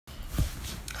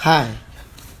Hi,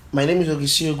 my name is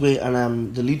Ogisiogwe and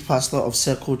I'm the lead pastor of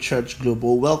Circle Church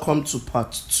Global. Welcome to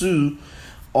part 2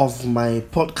 of my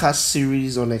podcast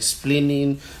series on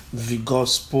explaining the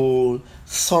gospel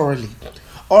thoroughly.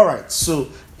 Alright, so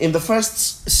in the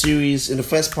first series, in the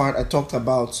first part, I talked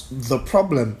about the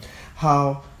problem,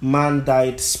 how man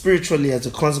died spiritually as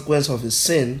a consequence of his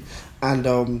sin,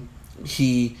 and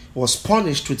he was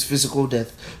punished with physical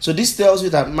death. So this tells you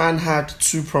that man had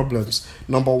two problems.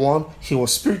 Number one, he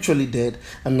was spiritually dead,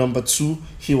 and number two,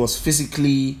 he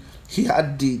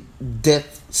had the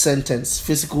death sentence,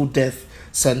 physical death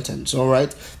sentence. All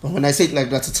right, but when I say it like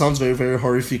that, it sounds very, very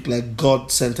horrific, like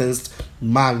God sentenced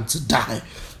man to die.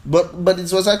 But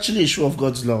it was actually a show of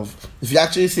God's love. If you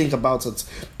actually think about it,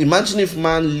 imagine if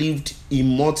man lived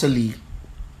immortally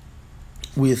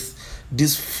with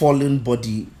this fallen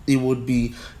body. It would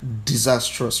be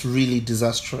disastrous, really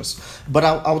disastrous. But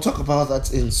I'll talk about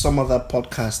that in some other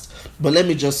podcast. But let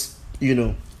me just,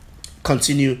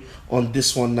 continue on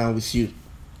this one now with you.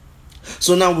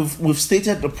 So now we've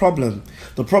stated the problem.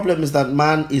 The problem is that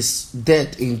man is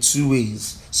dead in two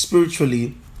ways,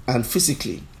 spiritually and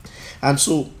physically. And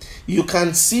so you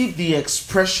can see the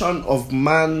expression of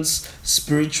man's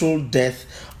spiritual death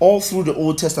all through the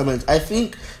Old Testament. I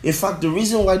think, in fact, the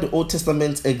reason why the Old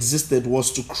Testament existed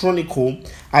was to chronicle,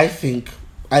 I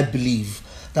believe,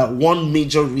 that one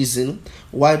major reason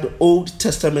why the Old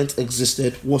Testament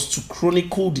existed was to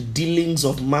chronicle the dealings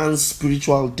of man's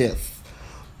spiritual death.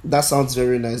 That sounds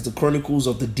very nice. The chronicles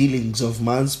of the dealings of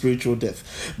man's spiritual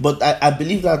death. But I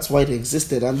believe that's why it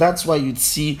existed. And that's why you'd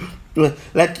see,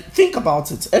 think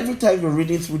about it. Every time you're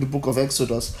reading through the book of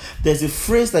Exodus, there's a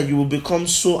phrase that you will become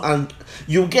and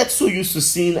you get so used to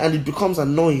seeing, and it becomes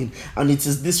annoying. And it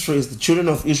is this phrase: the children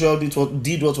of Israel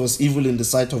did what was evil in the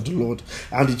sight of the Lord.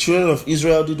 And the children of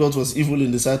Israel did what was evil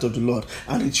in the sight of the Lord.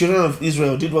 And the children of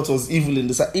Israel did what was evil in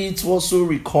the sight. It was so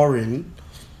recurring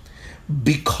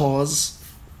because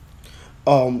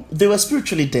they were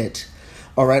spiritually dead.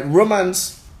 All right,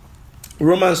 Romans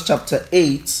chapter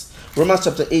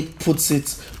 8 puts it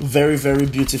very, very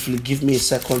beautifully. Give me a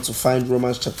second to find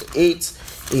Romans chapter 8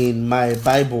 in my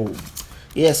Bible.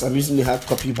 Yes, I'm using the hard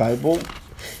copy Bible.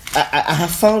 I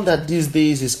have found that these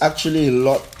days is actually a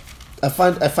lot. I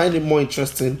find it more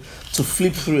interesting to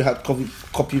flip through a hard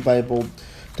copy Bible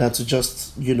than to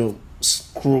just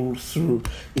scroll through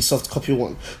a soft copy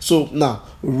one. So now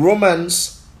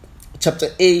Romans chapter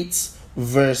 8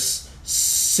 verse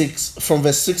 6, from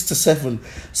verse 6 to 7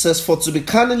 says, "For to be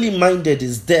carnally minded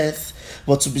is death,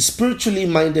 but to be spiritually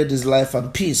minded is life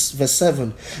and peace." Verse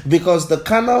 7, "Because the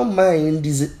carnal mind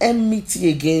is enmity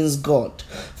against God,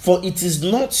 for it is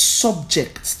not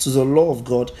subject to the law of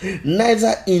God,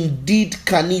 neither indeed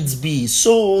can it be.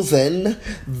 So then,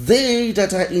 they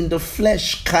that are in the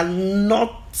flesh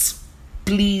cannot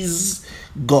please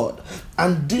God."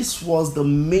 And this was the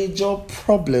major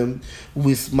problem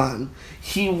with man.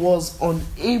 He was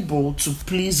unable to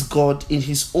please God in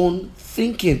his own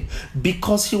thinking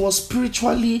because he was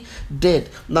spiritually dead.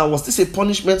 Now, was this a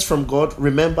punishment from God?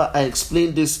 Remember, I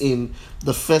explained this in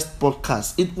the first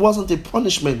podcast. It wasn't a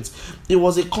punishment. It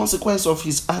was a consequence of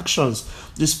his actions.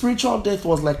 The spiritual death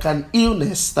was like an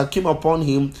illness that came upon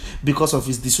him because of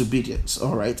his disobedience.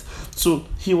 All right. So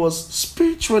he was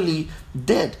spiritually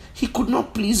dead. He could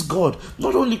not please God.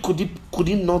 Not only could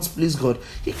he not please God,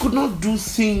 he could not do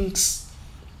things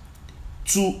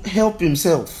to help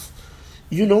himself.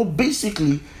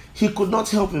 Basically, he could not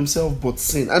help himself but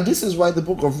sin. And this is why the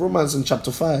book of Romans in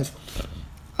chapter 5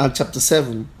 and chapter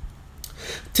 7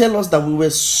 tell us that we were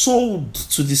sold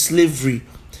to the slavery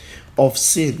of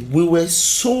sin. We were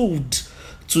sold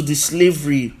to the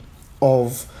slavery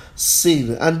of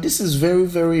sin. And this is very,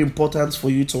 very important for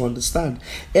you to understand.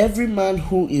 Every man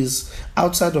who is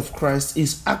outside of Christ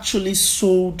is actually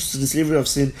sold to the slavery of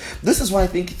sin. This is why I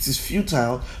think it is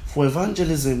futile for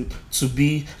evangelism to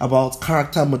be about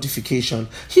character modification.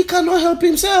 He cannot help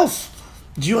himself.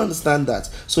 Do you understand that?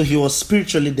 So he was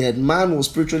spiritually dead. Man was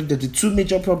spiritually dead. The two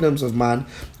major problems of man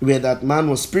were that man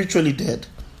was spiritually dead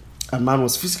and man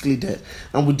was physically dead.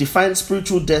 And we define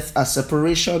spiritual death as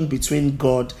separation between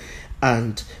God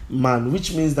and man,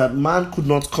 which means that man could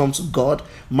not come to God.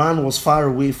 Man was far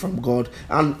away from God.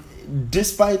 And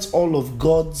despite all of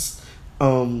God's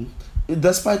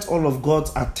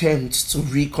attempts to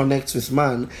reconnect with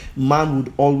man, man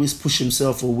would always push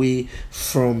himself away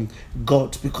from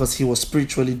God because he was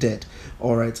spiritually dead.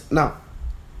 All right. Now,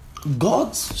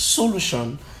 God's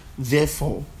solution,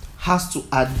 therefore, has to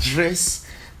address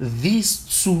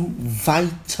these two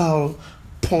vital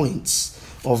points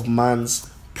of man's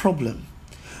problem.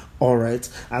 All right.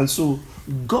 And so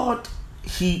God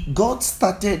God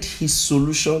started his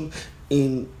solution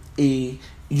in a,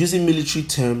 using military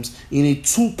terms, in a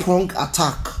two-pronged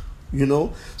attack,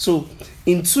 So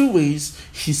in two ways,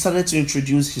 he started to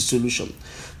introduce his solution.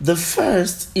 The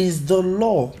first is the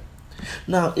law.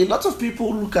 Now, a lot of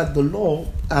people look at the law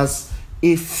as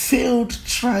a failed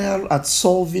trial at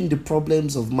solving the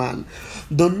problems of man.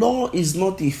 The law is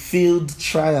not a failed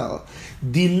trial.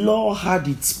 The law had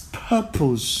its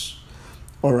purpose.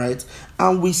 All right,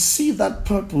 and we see that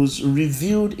purpose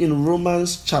revealed in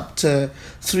Romans chapter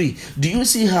 3. Do you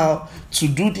see how, to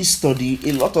do this study,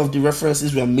 a lot of the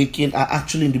references we are making are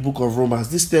actually in the book of Romans?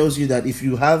 This tells you that if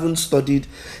you haven't studied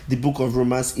the book of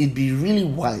Romans, it'd be really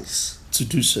wise to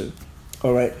do so.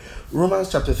 All right,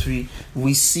 Romans chapter 3,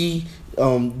 we see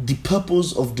the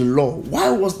purpose of the law.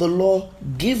 Why was the law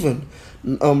given?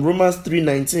 Romans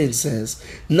 3:19 says,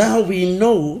 "Now we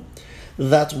know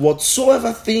that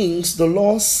whatsoever things the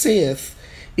law saith,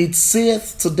 it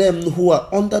saith to them who are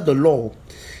under the law."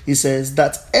 He says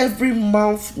that every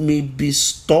mouth may be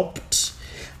stopped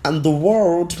and the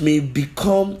world may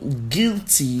become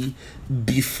guilty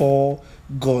before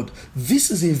God. This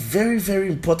is a very, very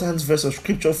important verse of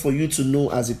scripture for you to know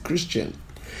as a Christian.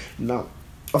 Now,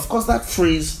 of course, that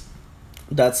phrase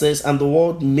that says, "and the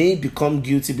world may become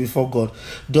guilty before God,"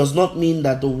 does not mean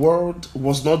that the world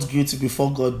was not guilty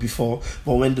before God before,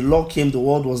 but when the law came, the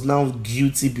world was now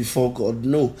guilty before God.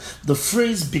 No, the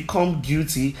phrase "become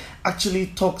guilty" actually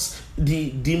talks,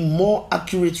 the more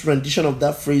accurate rendition of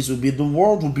that phrase would be, the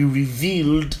world will be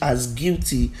revealed as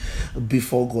guilty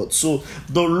before God. So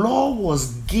the law was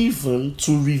given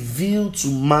to reveal to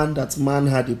man that man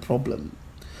had a problem.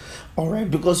 All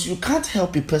right, because you can't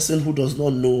help a person who does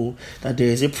not know that there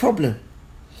is a problem.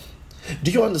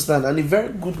 Do you understand? And a very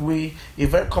good way, a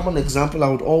very common example I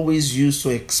would always use to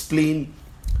explain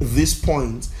this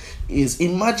point is,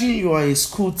 imagine you are a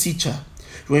school teacher,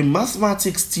 you're a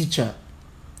mathematics teacher,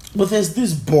 but there's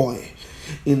this boy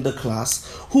in the class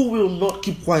who will not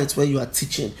keep quiet when you are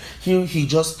teaching. He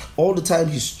just, all the time,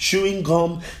 he's chewing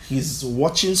gum, he's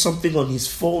watching something on his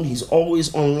phone, he's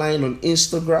always online on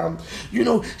Instagram.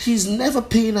 He's never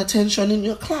paying attention in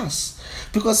your class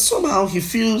because somehow he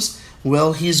feels,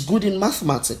 well, he's good in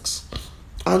mathematics.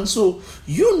 And so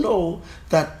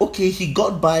that, okay, he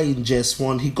got by in just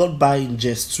 1, he got by in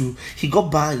just 2, he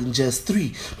got by in just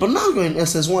 3. But now you're in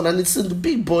SS1 and it's in the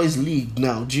big boys league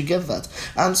now. Do you get that?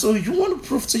 And so you want to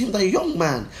prove to him that, young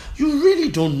man, you really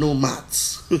don't know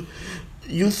maths.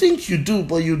 You think you do,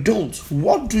 but you don't.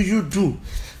 What do?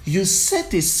 You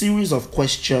set a series of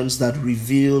questions that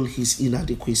reveal his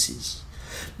inadequacies.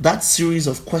 That series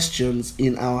of questions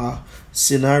in our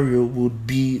scenario would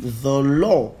be the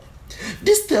law.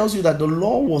 This tells you that the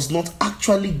law was not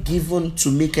actually given to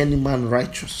make any man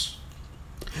righteous.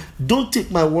 Don't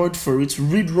take my word for it.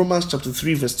 Read Romans chapter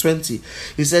 3 verse 20.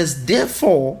 It says,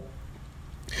 "Therefore,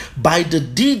 by the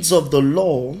deeds of the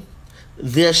law,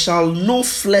 there shall no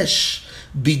flesh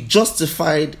be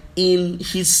justified in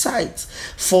his sight.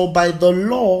 For by the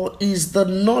law is the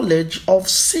knowledge of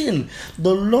sin."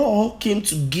 The law came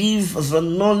to give the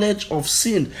knowledge of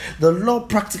sin. The law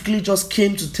practically just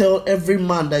came to tell every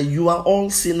man that you are all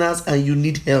sinners and you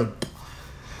need help.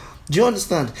 Do you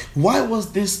understand? Why was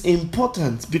this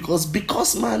important?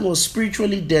 Because man was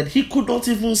spiritually dead. He could not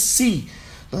even see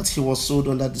that he was sold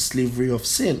under the slavery of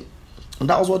sin. And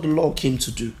that was what the law came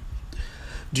to do.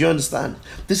 Do you understand?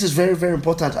 This is very, very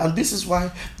important. And this is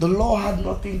why the law had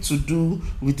nothing to do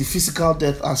with the physical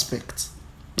death aspect.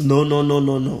 No.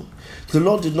 The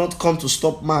law did not come to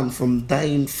stop man from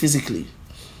dying physically.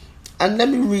 And let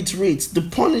me reiterate, the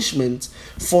punishment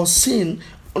for sin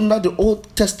under the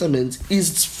Old Testament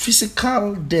is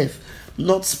physical death,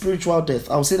 not spiritual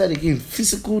death. I'll say that again,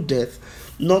 physical death,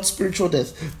 not spiritual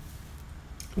death.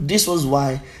 This was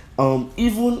why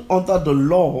even under the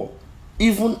law,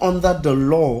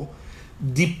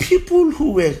 the people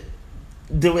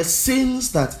there were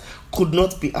sins that could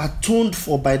not be atoned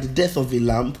for by the death of a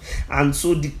lamb, and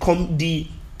so the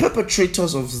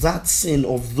perpetrators of that sin,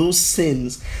 of those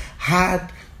sins,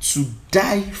 had to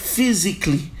die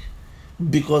physically,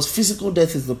 because physical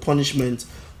death is the punishment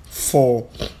for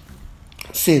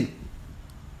sin.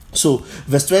 So,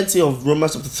 verse 20 of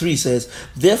Romans chapter 3 says,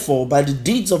 "Therefore, by the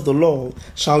deeds of the law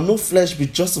shall no flesh be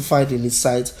justified in his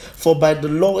sight, for by the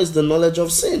law is the knowledge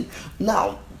of sin."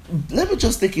 Now, let me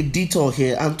just take a detour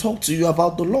here and talk to you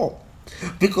about the law.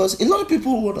 Because a lot of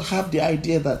people would have the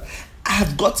idea that I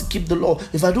have got to keep the law.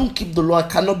 If I don't keep the law, I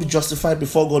cannot be justified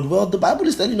before God. Well, the Bible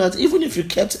is telling you that even if you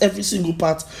kept every single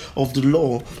part of the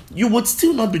law, you would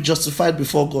still not be justified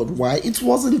before God. Why? It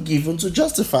wasn't given to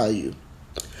justify you.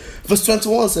 Verse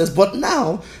 21 says, "But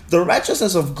now the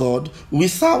righteousness of God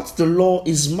without the law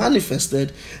is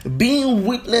manifested, being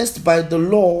witnessed by the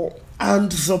law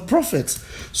and the prophets."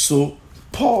 So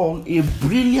Paul, a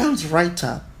brilliant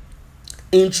writer,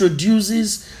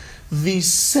 introduces the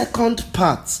second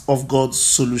part of God's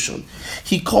solution.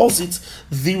 He calls it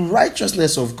the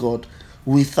righteousness of God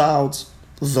without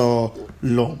the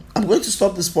law. I'm going to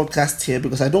stop this podcast here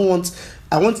because I want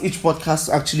each podcast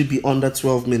to actually be under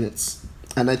 12 minutes.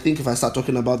 And I think if I start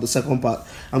talking about the second part,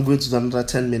 I'm going to do another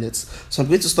 10 minutes. So I'm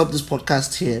going to stop this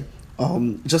podcast here.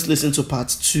 Just listen to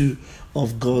part 2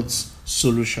 of God's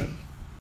solution.